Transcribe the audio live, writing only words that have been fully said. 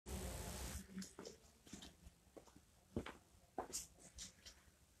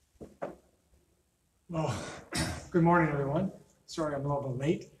Well, good morning, everyone. Sorry I'm a little bit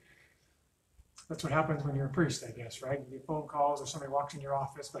late. That's what happens when you're a priest, I guess, right? You get phone calls or somebody walks in your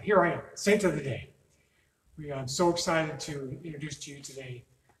office, but here I am, saint of the day. I'm so excited to introduce to you today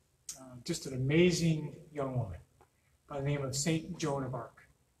just an amazing young woman by the name of Saint Joan of Arc.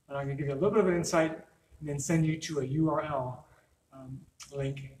 And I'm going to give you a little bit of an insight and then send you to a URL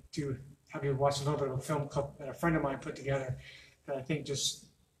link to have you watch a little bit of a film clip that a friend of mine put together that I think just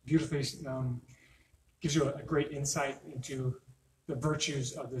beautifully gives you a great insight into the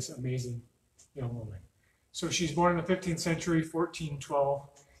virtues of this amazing young woman. So she's born in the 15th century, 1412.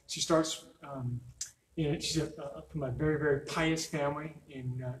 She starts, she's from a very, very pious family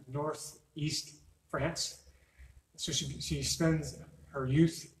in northeast France. So she spends her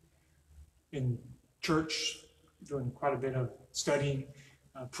youth in church, doing quite a bit of studying,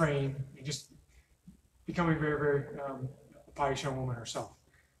 praying, and just becoming very, very a pious young woman herself.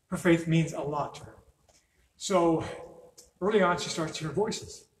 Her faith means a lot to her. So early on, she starts to hear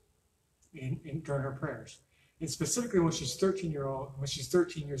voices during her prayers. And specifically when she's 13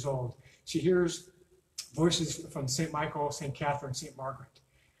 years old, she hears voices from St. Michael, St. Catherine, St. Margaret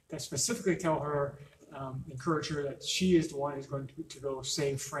that specifically tell her, encourage her that she is the one who's going to go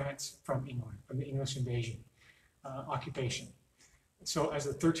save France from England, from the English invasion, occupation. So as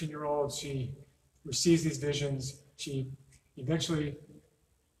a 13-year-old, she receives these visions. She eventually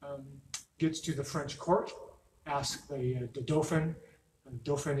gets to the French court, asks the Dauphin. The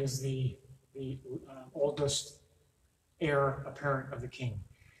Dauphin is the oldest heir apparent of the king.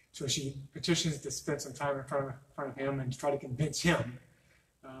 So she petitions to spend some time in front of him and to try to convince him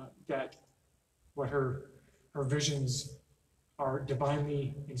that what her visions are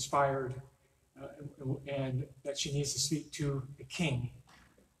divinely inspired and that she needs to speak to the king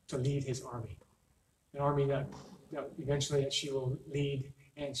to lead his army. An army that eventually she will lead,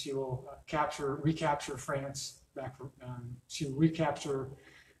 and she will recapture France back from, she will recapture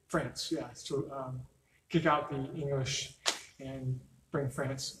France, yeah, so kick out the English and bring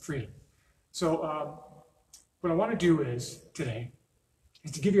France freedom. So what I want to do today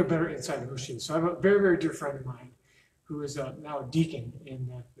is to give you a better insight of who she is. So I have a very, very dear friend of mine who is now a deacon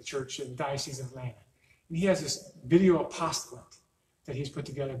in the church in the Diocese of Atlanta. And he has this video apostolate that he's put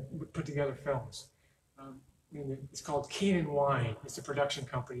together films. It's called Cane and Wine. It's a production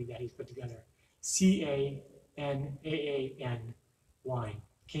company that he's put together. Canaan Wine,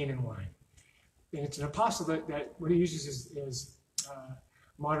 Cane and Wine. And it's an apostolate that what he uses is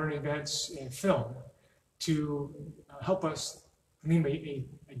modern events and film to help us gain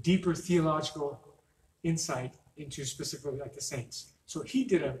a deeper theological insight into specifically like the saints. So he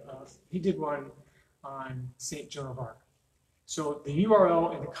did one on Saint Joan of Arc. So the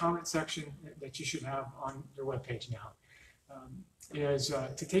URL in the comment section that you should have on your webpage now is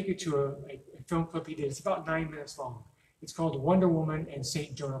to take you to a film clip he did. It's about 9 minutes long. It's called Wonder Woman and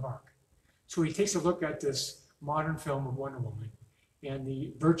Saint Joan of Arc. So he takes a look at this modern film of Wonder Woman and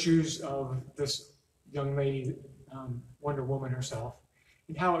the virtues of this young lady, Wonder Woman herself,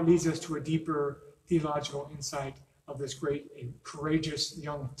 and how it leads us to a deeper theological insight of this great and courageous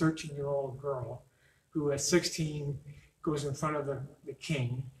young 13-year-old girl who at 16 goes in front of the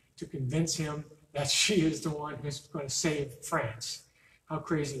king to convince him that she is the one who's going to save France. How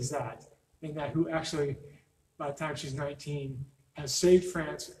crazy is that? And that who actually, by the time she's 19, has saved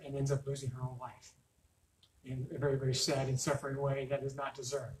France and ends up losing her own life in a very, very sad and suffering way that is not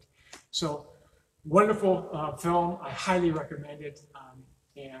deserved. So, wonderful film. I highly recommend it.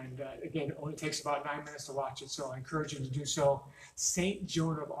 Again, it only takes about 9 minutes to watch it, so I encourage you to do so. Saint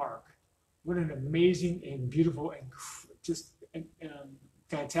Joan of Arc. What an amazing and beautiful and just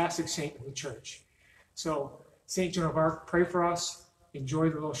fantastic saint of the church. So, Saint Joan of Arc, pray for us. Enjoy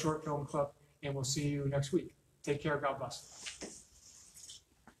the little short film clip, and we'll see you next week. Take care. God bless.